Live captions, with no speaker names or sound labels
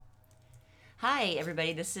Hi,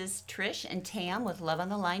 everybody. This is Trish and Tam with Love on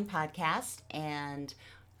the Line podcast. And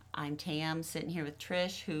I'm Tam sitting here with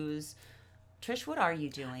Trish, Trish, what are you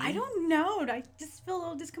doing? I don't know. I just feel a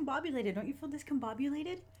little discombobulated. Don't you feel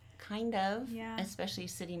discombobulated? Kind of. Yeah. Especially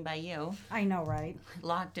sitting by you, I know, right?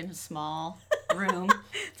 locked in a small room.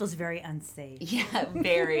 Feels very unsafe. Yeah,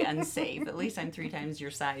 very unsafe. At least I'm 3 times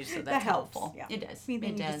your size, so that's That helps. helpful. Yeah. It does. Me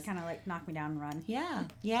then It you does. just kind of like knock me down and run.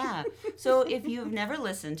 Yeah. So if you've never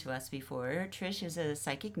listened to us before, Trish is a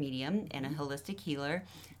psychic medium and a holistic healer.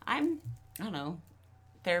 I don't know,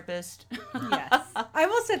 therapist. Yes. I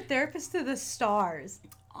almost said therapist to the stars.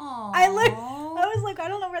 Aww. I was like, I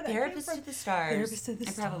don't know where that Therapist came to from. the stars. Therapist to the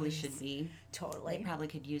I probably stars. should be. Totally. They probably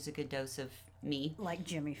could use a good dose of me. Like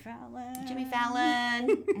Jimmy Fallon. Jimmy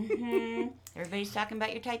Fallon. Everybody's talking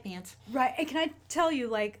about your tight pants. Right. And can I tell you,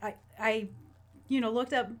 like, I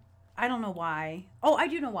looked up, I don't know why. Oh, I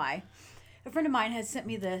do know why. A friend of mine had sent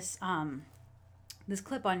me this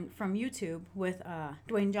clip from YouTube with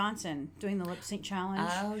Dwayne Johnson doing the lip sync challenge.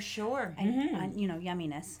 Oh, sure. And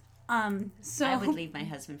yumminess. So I would leave my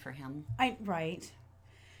husband for him. Right.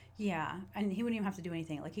 Yeah, and he wouldn't even have to do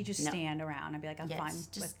anything. Like, he'd just stand around. I'd be like, I'm Yes, fine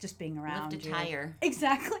with just being around. Lift a you. tire.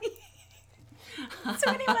 Exactly.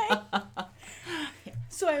 So anyway,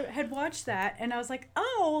 so I had watched that, and I was like,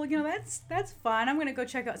 oh, that's fun. I'm gonna go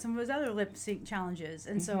check out some of his other lip sync challenges.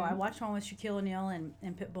 And so I watched one with Shaquille O'Neal and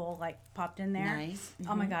Pitbull, like, popped in there. Nice.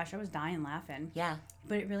 Oh my gosh, I was dying laughing. Yeah.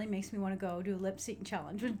 But it really makes me want to go do a lip sync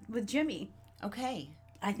challenge with Jimmy. Okay.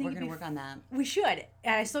 I think We're going to work on that. We should.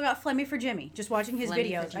 And I still got Flemmy for Jimmy. Just watching his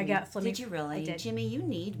Flemmy videos, for I Jimmy. got Flemmy. Did you really? I did. Jimmy, you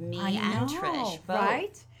need me I and know, Trish. Both.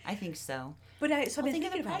 right? I think so. But I've been Think thinking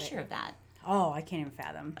of the about pressure it. of that. Oh, I can't even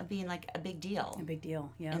fathom. Of being like a big deal. A big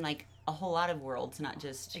deal. Yeah. In like a whole lot of worlds, not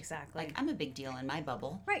just Exactly. like I'm a big deal in my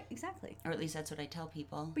bubble. Right. Exactly. Or at least that's what I tell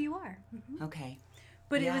people. But you are. Okay.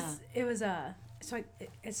 But Yeah. it was so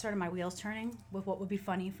it started my wheels turning with what would be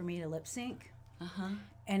funny for me to lip sync.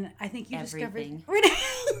 And I think you Everything. discovered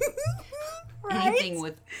right? Anything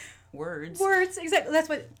with words. Words, exactly. That's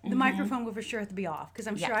what the microphone would for sure have to be off, because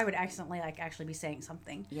I'm sure Yes. I would accidentally actually be saying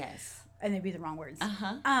something, Yes. and they'd be the wrong words.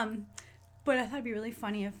 But I thought it'd be really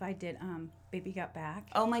funny if I did "Baby Got Back."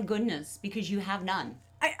 Oh my goodness, because you have none.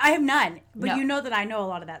 I have none, but No. you know that I know a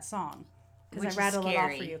lot of that song because Which I rattled is it off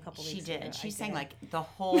scary. for you a couple She weeks did. ago. She I sang did. like the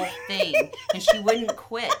whole thing, and she wouldn't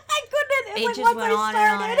quit. I couldn't. It Like, just once went I on and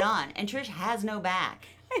on started, and on. And Trish has no back.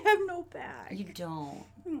 I have no back. You don't.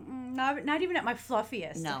 Not even at my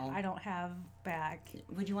fluffiest. No. I don't have back.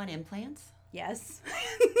 Would you want implants? Yes.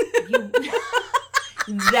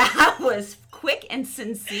 That was quick and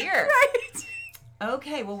sincere. Right.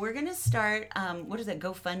 Okay, well, we're going to start, what is that,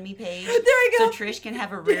 GoFundMe page? There we go. So Trish can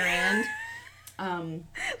have a rear end.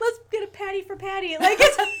 Let's get a patty for Patty. Like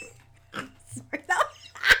it's. Sorry.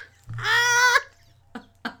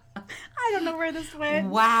 I don't know where this went.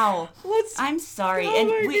 Wow. Let's. I'm sorry. Oh And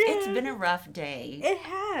my it's God. been a rough day. It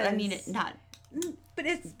has. I mean, But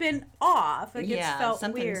it's been off. Like, it's felt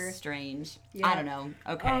something weird. strange. Yeah. I don't know.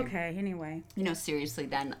 Okay. Okay. Anyway, Seriously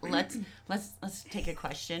then, let's take a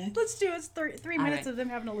question. let's do it. It's three All minutes right. of them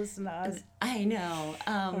having to listen to us. I know.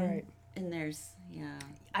 All right. And there's,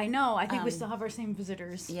 I know. I think we still have our same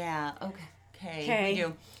visitors. Yeah, okay. Okay. We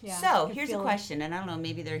do. Yeah, I So can here's a feel it. question, and I don't know,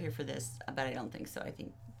 maybe they're here for this, but I don't think so. I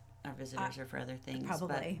think our visitors are for other things.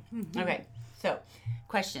 Probably. But, okay. So,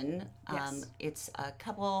 question. Yes. It's a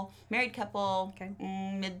married couple, Okay.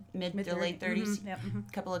 mid to late 30s, Yep.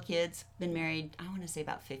 couple of kids, been married, I want to say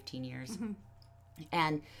about 15 years. Mm-hmm.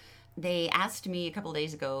 And they asked me a couple of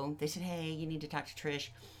days ago, they said, hey, you need to talk to Trish.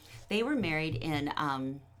 They were married in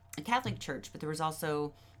a Catholic church, but there was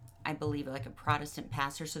also, I believe, like a Protestant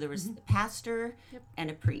pastor. So there was a pastor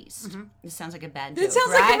and a priest. This sounds like a bad joke, It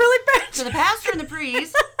sounds right? like a really bad. So the pastor and the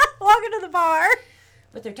priest Walking to the bar.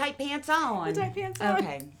 with their tight pants on. With tight pants on.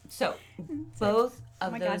 Okay. So both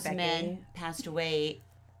of my God, those Becky. men passed away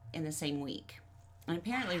in the same week. And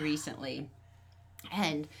apparently recently.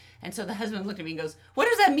 And so the husband looked at me and goes, "What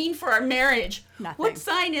does that mean for our marriage? Nothing. What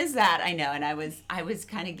sign is that?" I know, and I was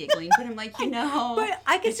kind of giggling, but I'm like, But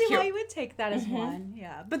I can it's see cute. why you would take that as one.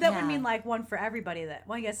 Yeah. But that would Yeah. mean like one for everybody that,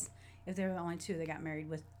 well, I guess if there were only two, they got married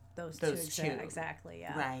with those two. two. Exactly.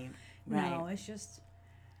 Yeah. Right. No, it's just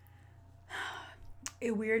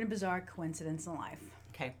a weird and bizarre coincidence in life.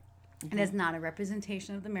 Okay. And it's not a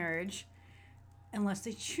representation of the marriage unless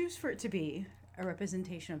they choose for it to be a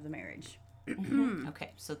representation of the marriage.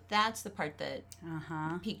 Okay, so that's the part that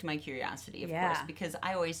piqued my curiosity, of course, because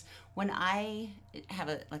I always, when I have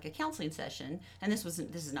a counseling session, and this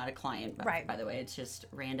is not a client, Right. by the way, it's just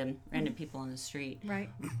random people on the street, Right.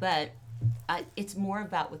 but it's more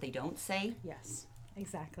about what they don't say. Yes.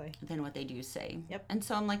 Exactly. than what they do say. Yep. And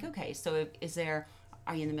so I'm like, okay, so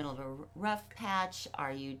are you in the middle of a rough patch?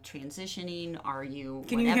 Are you transitioning? Are you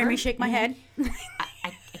Can you hear me shake my head?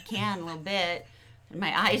 I can a little bit. And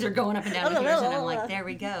my eyes are going up and down here, and I'm like, there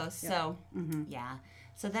we go. So, yeah.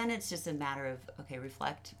 So then it's just a matter of, okay,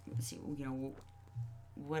 reflect, see,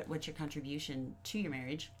 what's your contribution to your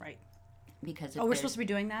marriage? Right. Because we're supposed to be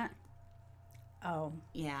doing that? Oh.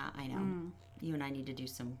 Yeah, I know. You and I need to do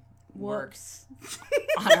some works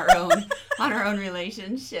on our own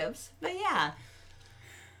relationships. But yeah.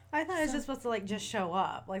 I thought it was just supposed to like just show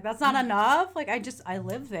up. Like that's not enough. Like I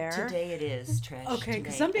live there. Today it is, Trish. Okay,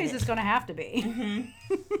 because some days it's gonna have to be.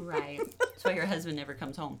 Mm-hmm. Right. That's why your husband never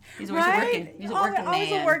comes home. He's always working. He's a working man.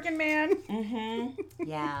 Always a working man. Mm-hmm.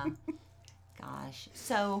 Yeah. Gosh.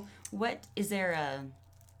 So, what is there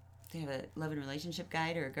do you have a love and relationship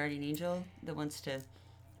guide or a guardian angel that wants to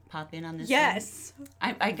pop in on this? Yes.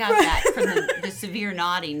 I got that from the severe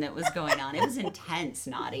nodding that was going on. It was intense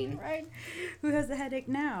nodding. Right. Who has the headache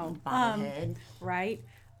now? Bobblehead. Right.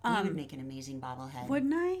 You would make an amazing bobblehead.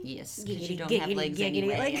 Wouldn't I? Yes, because you don't have legs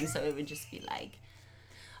anyway, and so it would just be like...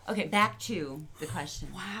 Okay, back to the question.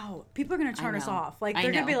 Wow. People are going to turn us off. Like, I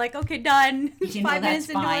they're going to know. be like, okay, done. 5 minutes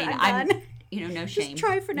into it, I'm done. No shame. Just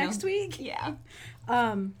try for next week. Yeah.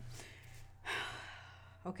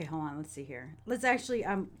 Okay, hold on. Let's see here. Let's actually...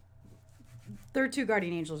 There are 2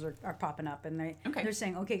 guardian angels are popping up, and they're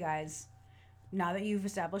saying, okay, guys, now that you've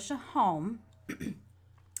established a home,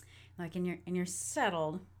 like, and you're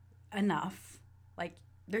settled enough, like,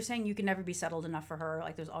 they're saying you can never be settled enough for her.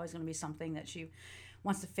 Like, there's always going to be something that she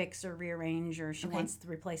wants to fix or rearrange, or she wants to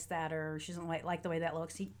replace that, or she doesn't like the way that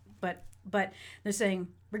looks. But they're saying,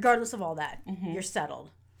 regardless of all that, you're settled.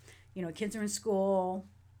 Kids are in school,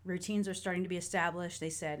 routines are starting to be established. They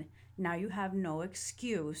said, now you have no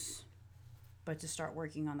excuse but to start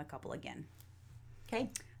working on the couple again.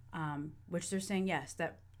 Okay. Which they're saying, yes,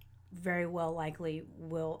 that very well likely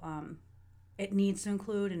will, it needs to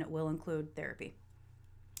include, and it will include therapy.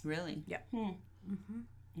 Really? Yep. Okay.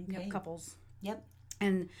 Yep, couples. Yep.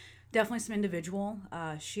 And definitely some individual.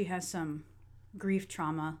 She has some grief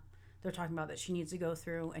trauma they're talking about that she needs to go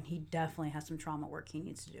through, and he definitely has some trauma work he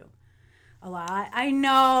needs to do. A lot. I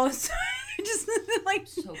know. Just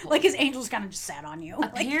like his angel's kind of just sat on you.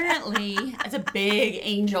 Apparently, it's a big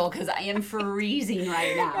angel because I am freezing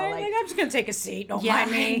right now. I'm just gonna take a seat. Don't yeah,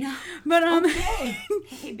 mind me. I know. But okay.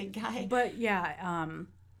 Hey, big guy. But yeah,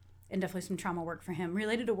 and definitely some trauma work for him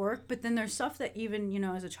related to work. But then there's stuff that even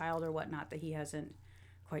as a child or whatnot that he hasn't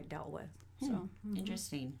quite dealt with. So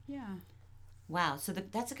interesting. Yeah. Wow, so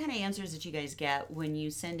that's the kind of answers that you guys get when you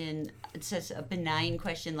send in, it says a benign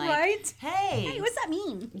question like, right? Hey, what's that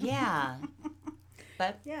mean? Yeah.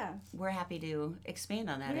 But yeah, we're happy to expand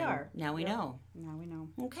on that. We are. Now we know. Now we know.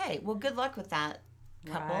 Okay, well, good luck with that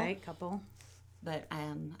couple. Right, couple. But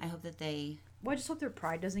I hope that they... Well, I just hope their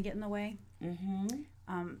pride doesn't get in the way.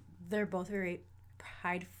 Mm-hmm. They're both very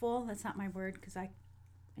prideful. That's not my word because I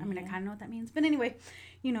mean, I kind of know what that means. But anyway,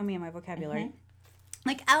 you know me and my vocabulary. Mm-hmm.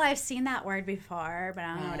 Like, I've seen that word before, but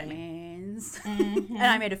I don't know what it means. And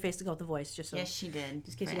I made a face to go with the voice, just so. Yes, she did.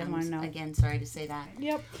 Just in case you guys want to know. Again, sorry to say that.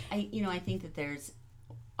 Yep. I think that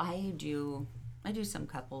I do some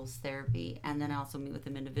couples therapy, and then I also meet with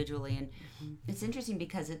them individually. And it's interesting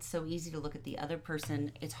because it's so easy to look at the other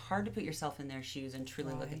person. It's hard to put yourself in their shoes and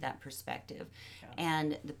truly look at that perspective. Yeah.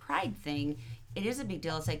 And the pride thing, it is a big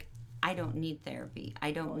deal. It's like, I don't need therapy. I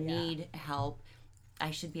don't need help. I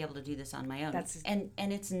should be able to do this on my own. And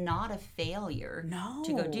it's not a failure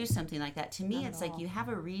to go do something like that. To me, it's like you have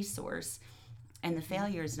a resource, and the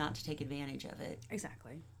failure is not to take advantage of it.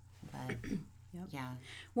 Exactly. But, yeah.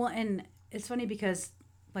 Well, and it's funny because,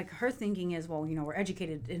 like, her thinking is, well, we're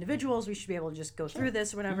educated individuals. We should be able to just go through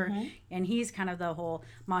this or whatever. Mm-hmm. And he's kind of the whole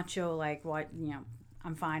macho, like, what,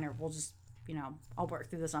 I'm fine, or we'll just, I'll work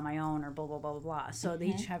through this on my own, or blah, blah, blah, blah, blah. So they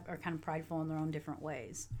each are kind of prideful in their own different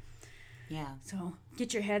ways. Yeah. So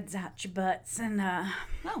get your heads out your butts, and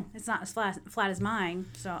it's not as flat as mine.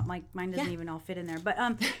 So like mine doesn't even all fit in there. But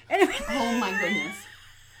anyway. Oh my goodness.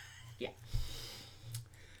 Yeah.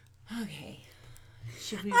 Okay.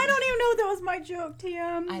 I don't even know if that was my joke,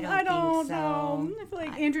 Tim. I don't think so. know. I feel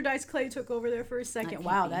like Andrew Dice Clay took over there for a second.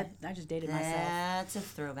 Wow, I just dated myself. That's a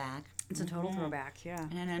throwback. It's a total throwback, yeah.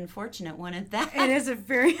 And an unfortunate one at that. It is a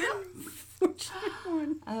very unfortunate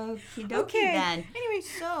one. Okie dokie then. Anyway,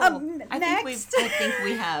 so I next. think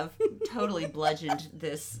we have totally bludgeoned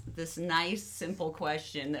this nice simple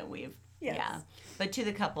question that we've But to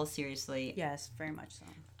the couple, seriously. Yes, very much so.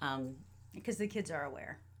 Because the kids are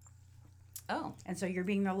aware. Oh. And so you're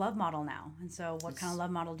being their love model now. And so what kind of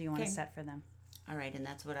love model do you want to set for them? All right, and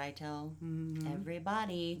that's what I tell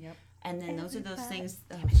everybody. Yep. And then those are those Everybody. things.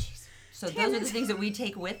 Oh, jeez. So Damn those are it. the things that we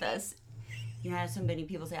take with us. You know, I have so many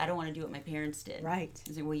people say, "I don't want to do what my parents did." Right.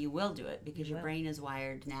 I say, well, you will do it because You your will. brain is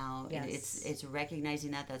wired now. And Yes. it's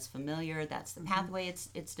recognizing that's familiar. That's the pathway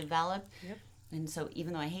it's developed. Yep. And so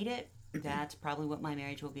even though I hate it, that's probably what my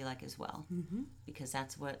marriage will be like as well. Because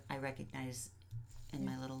that's what I recognize in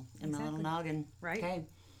my little Exactly. noggin. Right. Okay.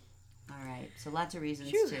 All right. So lots of reasons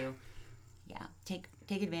Phew. to,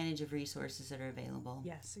 take advantage of resources that are available.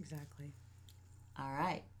 Yes, exactly. All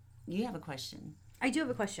right. You have a question. I do have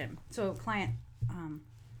a question. So a client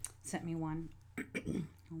sent me one. Hold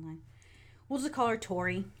on. We'll just call her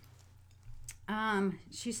Tori.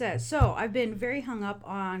 She says, so I've been very hung up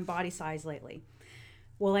on body size lately.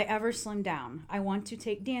 Will I ever slim down? I want to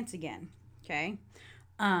take dance again. Okay.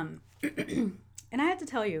 And I have to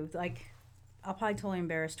tell you, like, I'll probably totally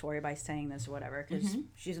embarrass Tori by saying this or whatever, because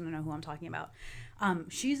she's going to know who I'm talking about.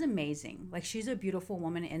 She's amazing. Like, she's a beautiful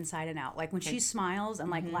woman inside and out. Like, when she smiles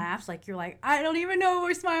and, like, laughs, like, you're like, I don't even know what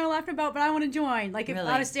we're smiling and laughing about, but I want to join. Like, if Really?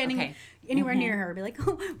 I was standing Okay. anywhere near her, I'd be like,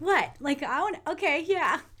 oh, what? Like, I want, okay,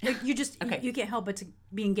 yeah. Like, you just, Okay. you can't help but to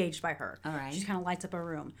be engaged by her. All right. She kind of lights up a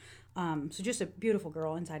room. So just a beautiful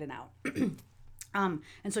girl inside and out.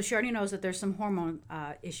 And so she already knows that there's some hormone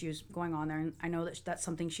issues going on there, and I know that that's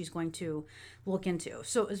something she's going to look into.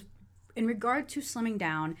 So in regard to slimming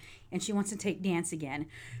down, and she wants to take dance again.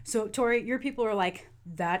 So Tori, your people are like,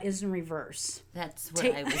 that is in reverse. That's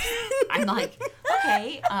what I'm like,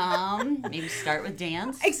 okay, maybe start with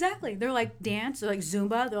dance. Exactly. They're like dance. They're like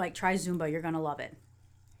Zumba. They're like, try Zumba. You're going to love it.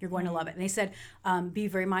 You're going to love it. And they said, be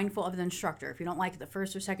very mindful of the instructor. If you don't like it the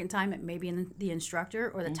first or second time, it may be in the instructor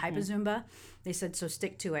or the type of Zumba. They said, so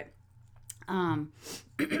stick to it. And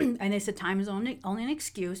they said time is only an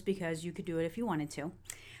excuse because you could do it if you wanted to.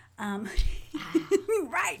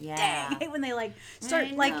 Right. Yeah. Dang. I hate when they like start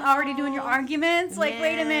I like already doing your know. arguments. Like,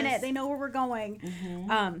 wait a minute. Yes. They know where we're going.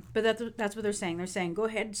 But that's what they're saying. They're saying, go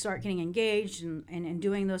ahead and start getting engaged and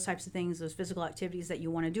doing those types of things, those physical activities that you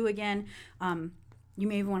want to do again. You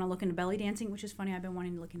may even want to look into belly dancing, which is funny. I've been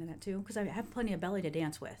wanting to look into that too because I have plenty of belly to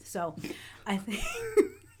dance with. So I think.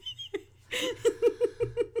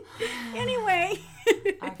 Anyway,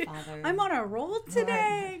 Our Father. I'm on a roll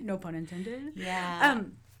today. No pun intended. Yeah.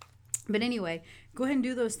 But anyway, go ahead and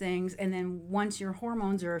do those things, and then once your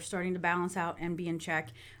hormones are starting to balance out and be in check,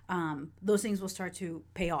 those things will start to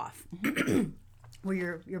pay off. Where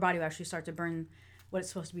your body will actually start to burn what it's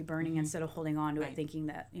supposed to be burning instead of holding on to it, Right. thinking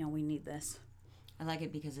that we need this. I like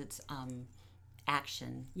it because it's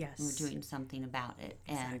action. Yes. We're doing something about it.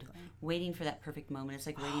 And Exactly. waiting for that perfect moment. It's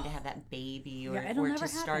like waiting to have that baby or, Yeah, it'll or never to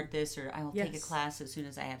start happen. this or I will take a Yes. class as soon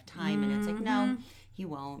as I have time. And it's like, no, you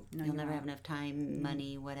won't. You'll you never won't. have enough time,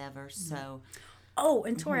 money, whatever. So, Oh,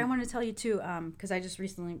 and Tori, I wanted to tell you too, because I just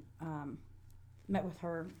recently met with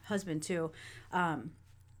her husband too.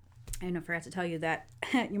 And I forgot to tell you that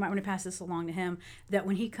you might want to pass this along to him. That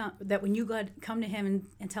when you come to him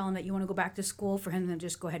and tell him that you want to go back to school, for him to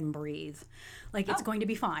just go ahead and breathe, like it's going to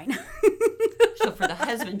be fine. so for the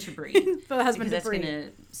husband to breathe. For the husband because to breathe. that's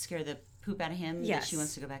going to scare the poop out of him that Yes. she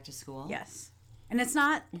wants to go back to school. Yes, and it's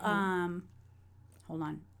not. Hold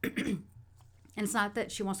on. And it's not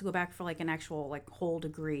that she wants to go back for like an actual like whole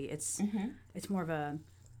degree. It's more of a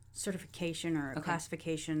certification or a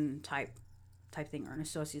classification type thing, or an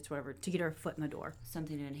associate's, whatever, to get her foot in the door.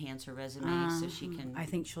 Something to enhance her resume so she can. I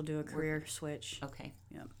think she'll do a career switch. Okay.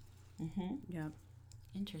 Yep. Mm-hmm. Yep.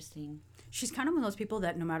 Interesting. She's kind of one of those people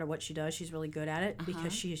that no matter what she does, she's really good at it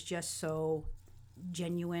because she is just so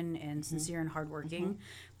genuine and sincere and hardworking.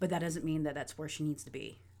 But that doesn't mean that that's where she needs to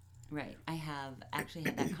be. Right. I have actually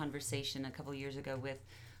had that conversation a couple years ago with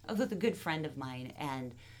a good friend of mine,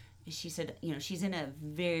 and she said, she's in a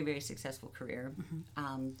very, very successful career.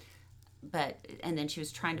 And then she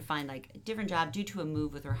was trying to find like a different job due to a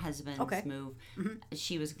move with her husband's move.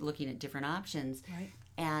 She was looking at different options. Right.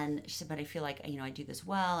 And she said, but I feel like, I do this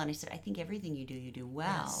well. And I said, I think everything you do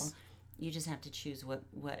well. Yes. You just have to choose what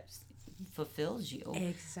fulfills you.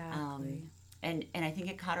 Exactly. And I think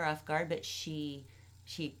it caught her off guard, but she's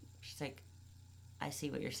like, I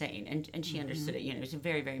see what you're saying. And she understood it. She's a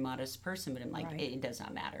very, very modest person, but I'm like, Right. it does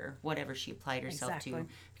not matter. Whatever she applied herself to, Exactly.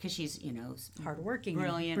 because she's, Hardworking.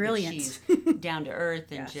 brilliant. Brilliant. She's down to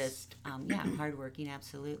earth and Yes. just, hardworking,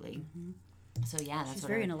 absolutely. So, yeah, that's She's what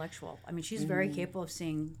very intellectual. I mean, she's very capable of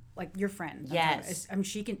seeing, like, your friend. Yes. I mean,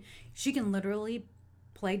 she can literally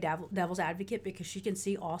play devil's advocate because she can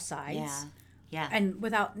see all sides. Yeah. Yeah. And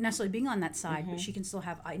without necessarily being on that side, but she can still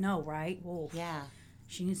have, I know, right? Well, yeah.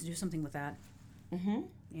 she needs to do something with that. Mm-hmm.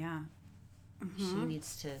 Yeah. She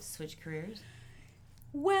needs to switch careers.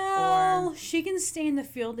 Well, she can stay in the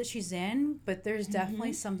field that she's in, but there's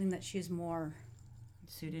definitely something that she's more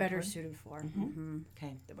better suited for.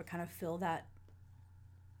 Okay. That would kind of fill that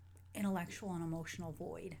intellectual and emotional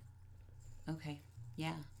void. Okay.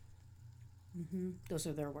 Yeah. Those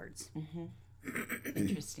are their words.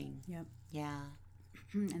 Interesting. Yep. Yeah.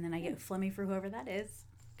 And then I get Flemmy for whoever that is.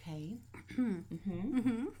 Okay.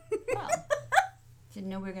 Well, didn't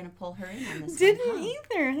know we were going to pull her in on this. Didn't one, huh?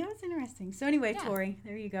 either. That was interesting. So anyway, Tori,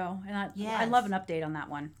 there you go. And I love an update on that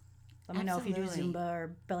one. Let me know if you do Zumba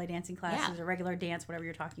or belly dancing classes or regular dance, whatever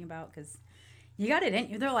you're talking about, because you got it, didn't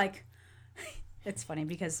you? They're like, it's funny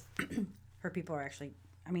because her people are actually,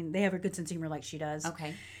 I mean, they have a good sense of humor like she does.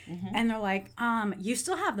 Okay. And they're like, you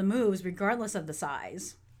still have the moves regardless of the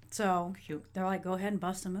size. So Cute. they're like, go ahead and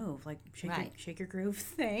bust a move. Like, shake your groove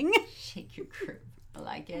thing. Shake your groove. I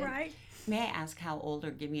like it. Right. May I ask how old,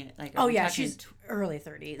 or give me like? Oh yeah, she's early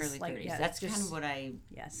 30s. Early 30s. Like, yeah, That's kind of what I.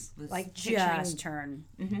 Yes. was Like picturing. just turned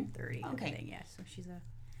 30. Okay. Yeah. So she's a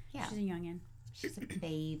Yeah. she's a youngin. She's a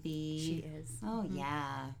baby. She is. Oh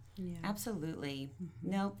yeah. Yeah. Absolutely.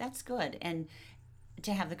 No, that's good. And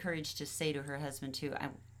to have the courage to say to her husband too,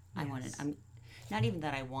 I want it. I'm not even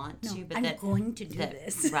that I want to, but I'm that going to do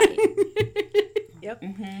this. Right. Yep.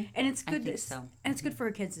 And it's good. so. And it's good for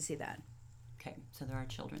her kids to see that. Okay. So there are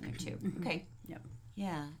children there too. Okay. Yep.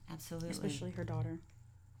 Yeah, absolutely. Especially her daughter.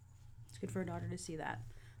 It's good for her daughter to see that.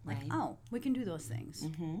 Like, Right. oh, we can do those things.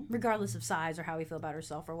 Regardless of size or how we feel about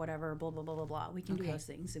herself or whatever, blah, blah, blah, blah, blah. We can do those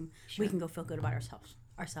things and we can go feel good about ourselves.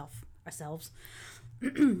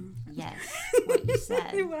 Yes. What you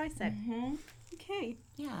said. What I said. Okay.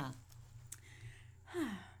 Yeah.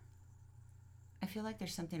 I feel like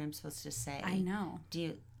there's something I'm supposed to say. I know. Do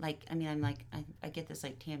you, like, I mean, I'm like, I get this,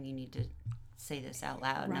 like, Tam, you need to say this out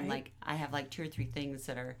loud. And I'm like, I have like 2 or 3 things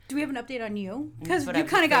that are. Do we have an update on you? Because you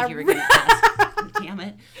kind of got. You were going to ask. Damn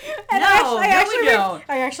it. And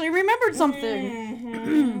I actually remembered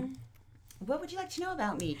something. What would you like to know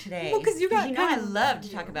about me today? Well, because you got I love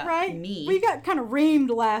to talk about me. We got kind of reamed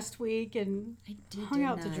last week and I did, hung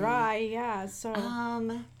out to dry. Yeah, so.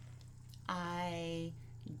 I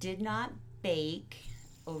did not bake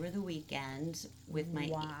over the weekend with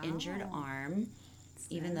my injured arm,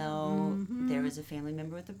 even though there was a family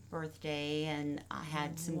member with a birthday, and I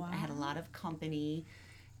had I had a lot of company,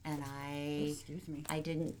 and I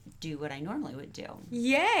didn't do what I normally would do.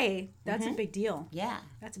 Yay! That's a big deal. Yeah.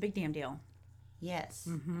 That's a big damn deal. Yes.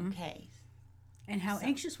 Okay. And how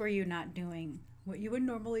anxious were you not doing what you would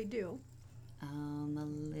normally do? A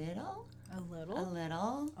little. A little? A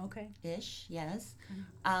little. Okay. Ish, yes.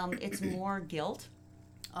 It's more guilt.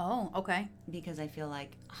 Oh, okay. Because I feel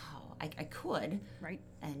like, I could. Right.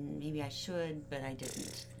 And maybe I should, but I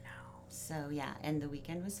didn't. No. So, yeah. And the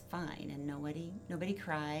weekend was fine. And nobody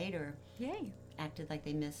cried or acted like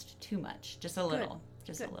they missed too much. Just a little.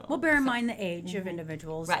 Just a little. Well, bear in mind the age of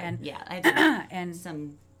individuals. Right. And, yeah. I did and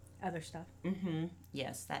some other stuff.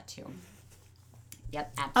 Yes, that too.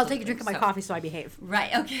 Yep, absolutely. I'll take a drink of my coffee so I behave.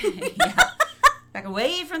 Right, okay. Yeah. Back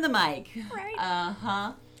away from the mic. Right.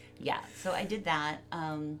 Uh-huh. Yeah, so I did that.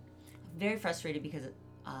 Very frustrated because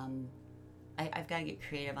I've got to get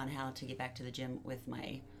creative on how to get back to the gym with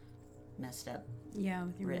my messed up with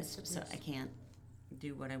your wrist. So I can't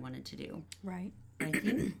do what I wanted to do. Right. But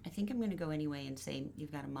I think I'm going to go anyway and say,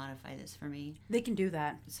 you've got to modify this for me. They can do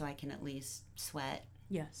that. So I can at least sweat.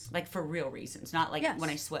 Yes. Like for real reasons, not like when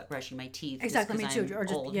I sweat brushing my teeth. Exactly, me too. Or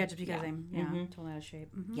just old. just because I'm totally out of shape.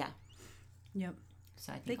 Yeah. Yep.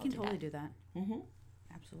 So I think they I'll can do totally that. do that. Mm-hmm.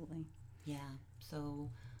 Absolutely. Yeah.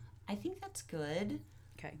 So I think that's good.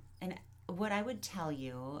 Okay. And what I would tell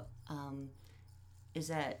you is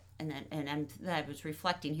that, I was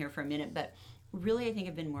reflecting here for a minute, but really I think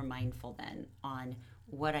I've been more mindful then on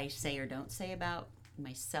what I say or don't say about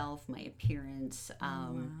myself, my appearance,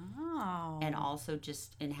 and also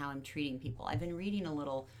just in how I'm treating people. I've been reading a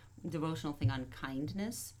little devotional thing on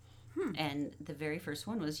kindness, and the very first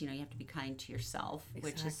one was, you have to be kind to yourself,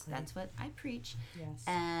 which is, that's what I preach. Yes.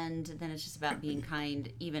 And then it's just about being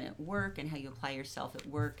kind even at work and how you apply yourself at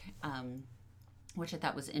work, which I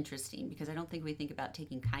thought was interesting because I don't think we think about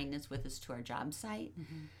taking kindness with us to our job site.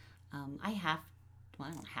 I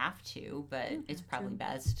don't have to, but it's probably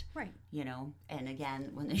best. Right. And again,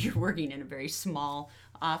 when you're working in a very small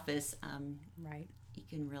office, right, you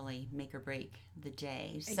can really make or break the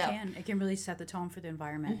day. It can really set the tone for the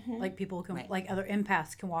environment. Like people can, like other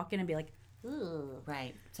empaths can walk in and be like, "Ooh."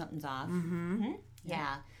 Right, something's off.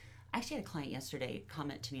 Yeah. I actually had a client yesterday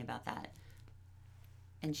comment to me about that.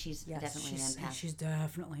 And she's definitely an empath. She's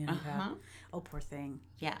definitely an empath. Oh, poor thing.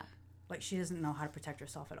 Yeah. Like she doesn't know how to protect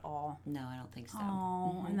herself at all. No, I don't think so.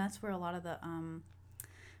 Oh, and that's where a lot of the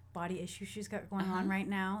body issue she's got going on right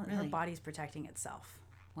now. Really? Her body's protecting itself.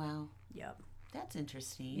 Wow. Yep. That's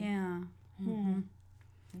interesting. Yeah. Mm-hmm.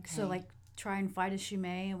 Okay. So, like, try and fight as she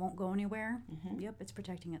may, it won't go anywhere. Yep, it's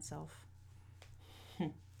protecting itself.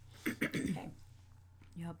 Okay.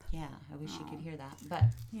 Yep. Yeah, I wish you could hear that. But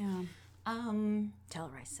Yeah. Tell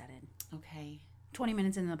her I said it. okay. 20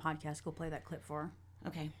 minutes into the podcast, go play that clip for her.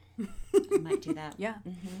 Okay. I might do that. Yeah.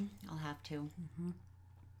 I'll have to.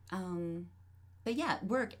 But yeah,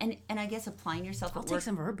 work and I guess applying yourself I'll at take work.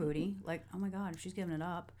 some of her booty. Like, oh my God, she's giving it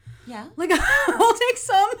up. Yeah. Like, I'll take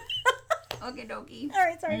some. Okay, dokie. All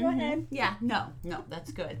right, sorry, go ahead. Yeah, no,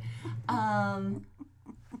 that's good.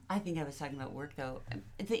 I think I was talking about work though.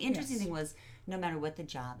 The interesting thing was, no matter what the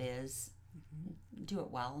job is, do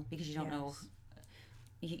it well because you don't know.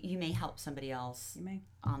 You may help somebody else You may.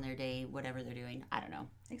 on their day, whatever they're doing. I don't know.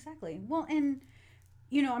 Exactly. Well, and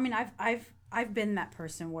you know, I mean, I've been that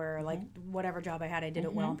person where like whatever job I had, I did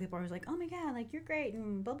it well, and people are always like, "Oh my God, like you're great,"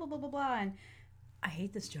 and blah blah blah blah blah, and I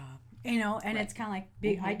hate this job, you know, and it's kind of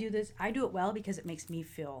like I do it well because it makes me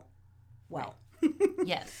feel well.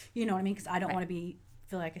 Yes. You know what I mean? Because I don't want to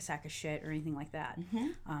feel like a sack of shit or anything like that,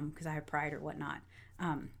 because I have pride or whatnot.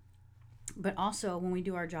 But also when we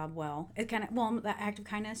do our job well, it kind of that act of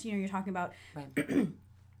kindness. You know, you're talking about, you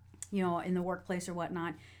know, in the workplace or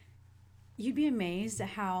whatnot. You'd be amazed at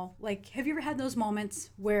how, like, have you ever had those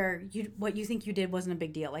moments where what you think you did wasn't a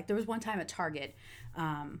big deal? Like, there was one time at Target,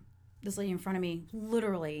 this lady in front of me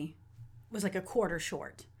literally was like a quarter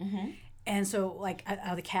short. And so, like,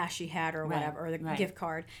 out of the cash she had or whatever, or the gift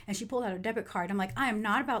card, and she pulled out her debit card. I'm like, I am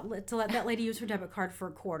not about to let that lady use her debit card for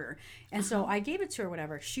a quarter. And so I gave it to her,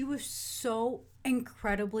 whatever. She was so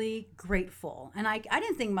incredibly grateful. And I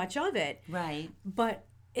didn't think much of it. Right. But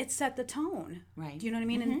it set the tone. Right. Do you know what I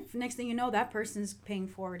mean? And next thing you know, that person's paying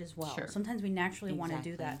for it as well. Sure. Sometimes we naturally want to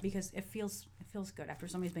do that because it feels good after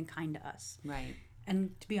somebody's been kind to us. Right.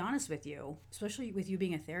 And to be honest with you, especially with you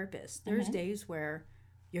being a therapist, there's days where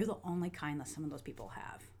you're the only kind that some of those people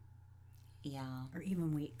have. Yeah. Or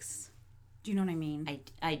even weeks. Do you know what I mean?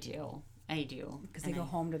 I do. Because they go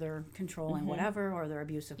home to their controlling whatever or their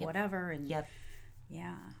abusive whatever. And Yep.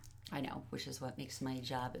 Yeah. I know, which is what makes my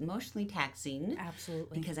job emotionally taxing.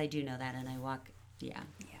 Absolutely. Because I do know that, and I walk. Yeah.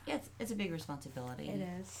 It's a big responsibility. It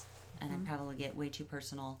is. And I probably get way too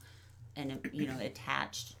personal, and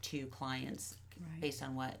attached to clients based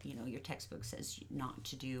on what your textbook says not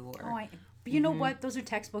to do. Or but you know what? Those are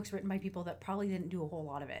textbooks written by people that probably didn't do a whole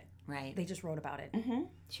lot of it. Right. They just wrote about it.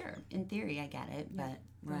 Sure. In theory, I get it, but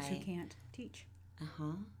Those who can't teach.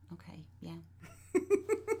 Okay. Yeah.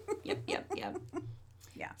 Yep.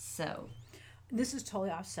 Yeah. So, this is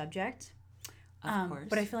totally off subject. of course.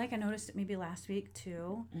 But I feel like I noticed it maybe last week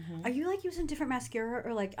too. Are you like using different mascara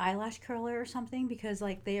or like eyelash curler or something? Because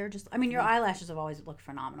like they are just, I mean, your eyelashes have always looked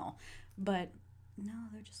phenomenal, but no,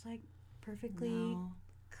 they're just like perfectly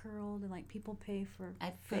curled, and like people pay for.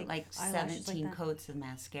 I put like 17 coats of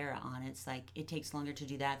mascara on. It's like it takes longer to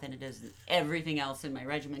do that than it does everything else in my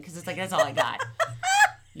regimen because it's like that's all I got.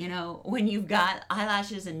 When you've got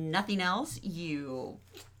eyelashes and nothing else,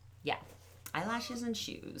 eyelashes and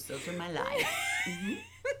shoes. Those are my life.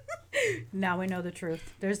 Now we know the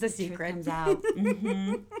truth. There's the secret. Truth comes out.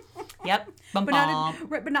 Yep. Bum,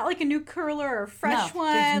 but not like a new curler or fresh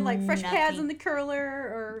one, like fresh pads in the curler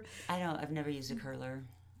or. I've never used a curler.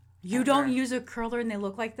 You don't use a curler and they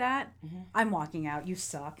look like that? I'm walking out. You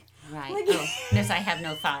suck. Right. Yes, I have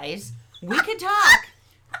no thighs. We could talk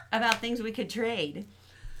about things we could trade.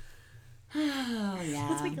 Oh, yeah.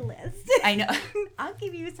 Let's make a list. I know. I'll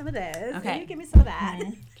give you some of this. Okay. You give me some of that.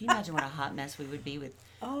 Can you imagine what a hot mess we would be with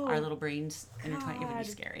our little brains intertwined? It would be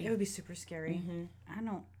scary. It would be super scary.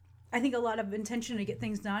 I think a lot of intention to get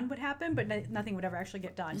things done would happen, but nothing would ever actually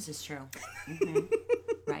get done. This is true.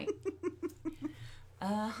 Right.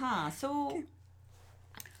 So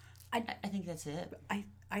I think that's it.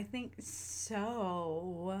 I think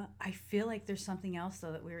so. I feel like there's something else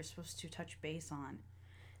though that we were supposed to touch base on.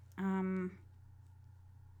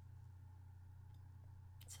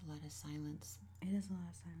 It's a lot of silence. It is a lot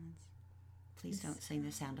of silence. Please don't sing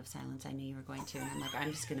the sound of silence. I knew you were going to. And I'm like,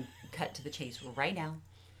 I'm just going to cut to the chase right now.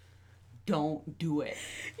 Don't do it.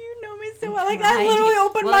 You know me so well. Like, I literally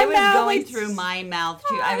opened my mouth. I was going through my mouth,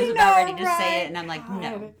 too. I was about ready to say it, and I'm like,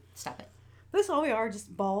 no, stop it. That's all we are,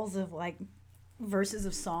 just balls of, like, verses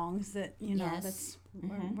of songs that, yes. that's,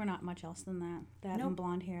 we're not much else than that. That nope. and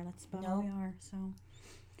blonde hair, that's about all we are, so.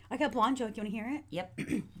 I got a blonde joke. You want to hear it? Yep.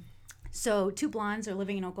 So, two blondes are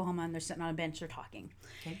living in Oklahoma, and they're sitting on a bench, they're talking.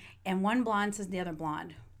 Okay. And one blonde says to the other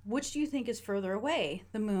blonde, which do you think is further away,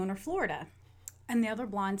 the moon or Florida? And the other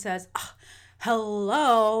blonde says,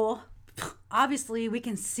 hello. obviously we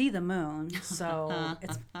can see the moon, so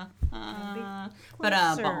it's But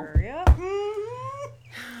closer. Yep.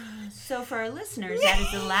 So for our listeners, that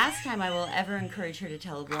is the last time I will ever encourage her to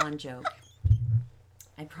tell a blonde joke.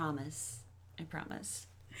 I promise.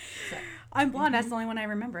 So, I'm blonde. That's the only one I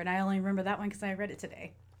remember, and I only remember that one because I read it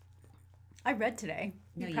today. I read today.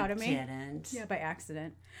 You no, proud you of me? didn't. Yeah, by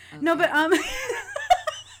accident. Okay. No, but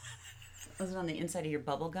Was it on the inside of your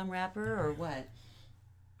bubblegum wrapper or what?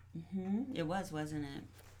 It was, wasn't it?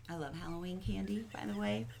 I love Halloween candy, by the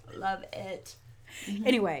way. Love it.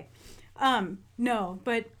 Anyway, no,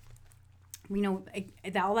 but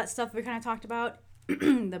all that stuff we kind of talked about,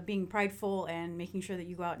 the being prideful and making sure that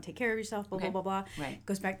you go out and take care of yourself, blah, blah, blah, blah. Right.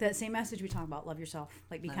 Goes back to that same message we talked about, love yourself,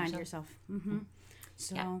 like be kind to yourself.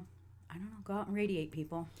 So, Yeah. I don't know, go out and radiate,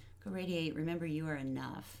 people. Go radiate. Remember, you are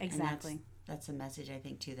enough. Exactly. And that's a message, I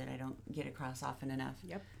think, too, that I don't get across often enough.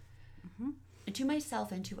 Yep. To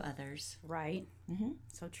myself and to others. Right.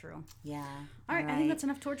 So true. Yeah. All right. I think that's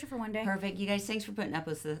enough torture for one day. Perfect. You guys, thanks for putting up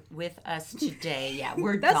with us today. Yeah,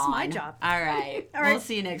 we're That's gone. my job. All right. All right. We'll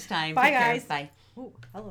see you next time. Bye, Take care. guys. Bye. Ooh, hello.